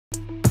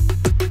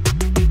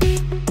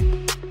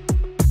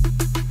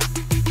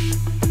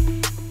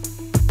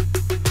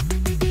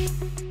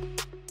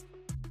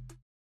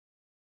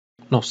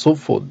Now solve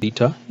for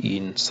theta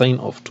in sine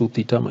of 2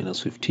 theta minus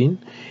 15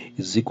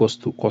 is equals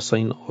to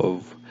cosine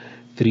of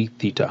 3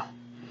 theta.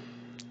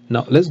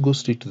 Now let's go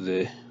straight to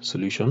the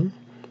solution.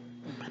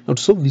 Now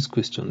to solve this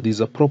question, there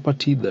is a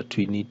property that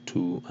we need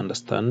to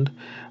understand,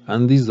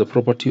 and this is the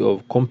property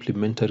of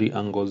complementary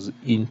angles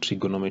in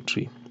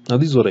trigonometry. Now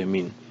this is what I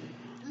mean.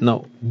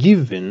 Now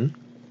given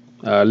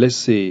let's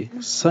say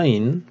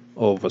sine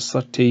of a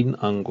certain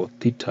angle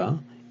theta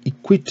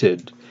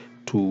equated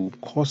to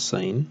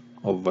cosine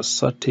of a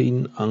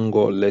certain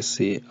angle, let's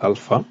say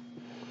alpha,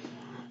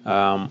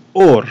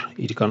 or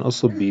it can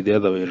also be the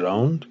other way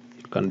around.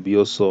 It can be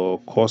also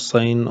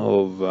cosine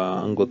of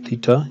angle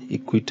theta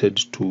equated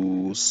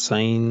to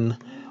sine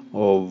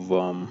of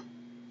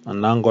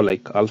an angle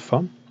like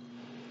alpha.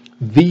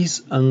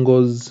 These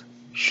angles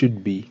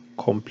should be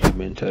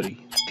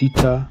complementary.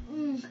 Theta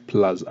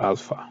plus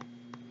alpha.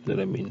 You know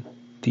what I mean?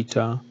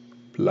 Theta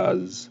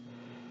plus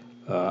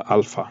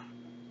alpha.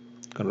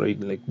 You can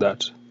write it like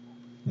that.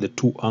 The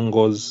two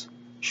angles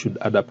should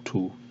add up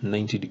to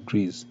 90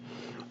 degrees.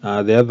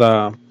 The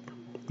other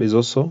is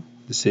also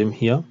the same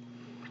here.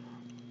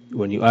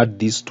 When you add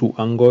these two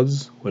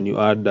angles, when you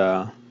add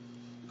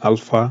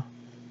alpha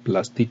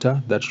plus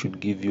theta, that should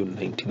give you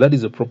 90. That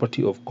is a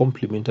property of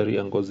complementary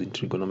angles in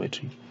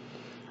trigonometry.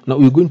 Now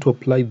we're going to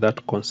apply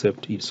that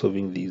concept in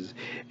solving these,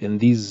 and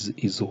this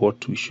is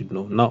what we should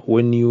know. Now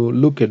when you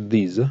look at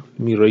these, let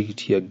me write it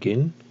here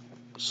again.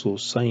 So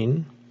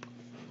sine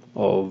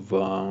of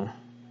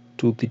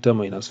 2 theta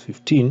minus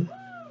 15,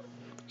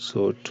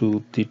 so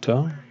 2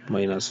 theta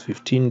minus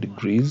 15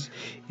 degrees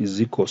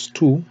is equals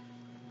to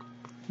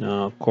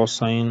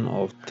cosine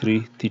of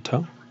 3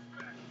 theta.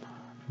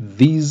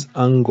 This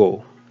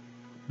angle,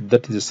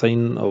 that is the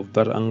sine of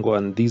that angle,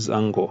 and this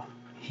angle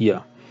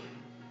here,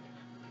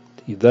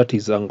 that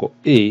is angle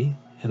A,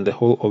 and the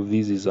whole of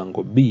this is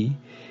angle B.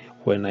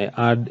 When I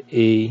add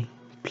A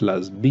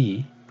plus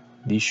B,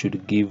 this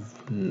should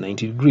give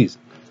 90 degrees.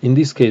 In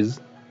this case,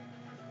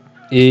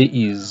 A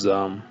is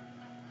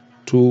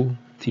 2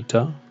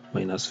 theta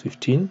minus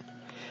 15,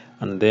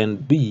 and then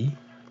B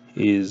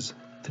is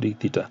 3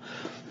 theta.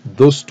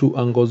 Those two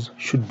angles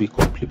should be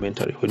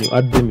complementary. When you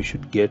add them, you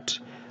should get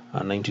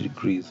 90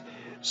 degrees.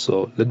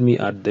 So let me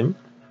add them.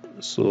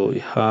 So we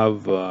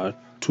have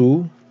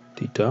 2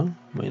 theta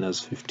minus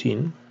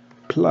 15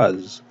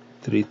 plus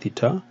 3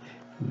 theta.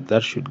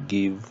 That should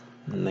give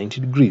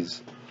 90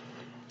 degrees.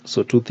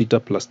 So 2 theta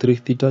plus 3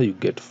 theta, you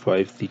get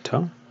 5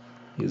 theta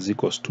is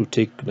equals to,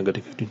 take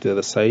negative 15 to the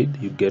other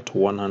side, you get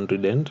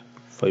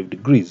 105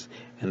 degrees,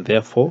 and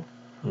therefore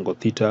angle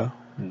theta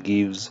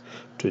gives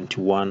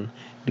 21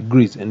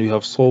 degrees, and we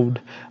have solved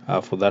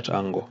for that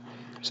angle.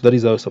 So that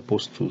is how we're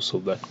supposed to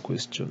solve that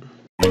question.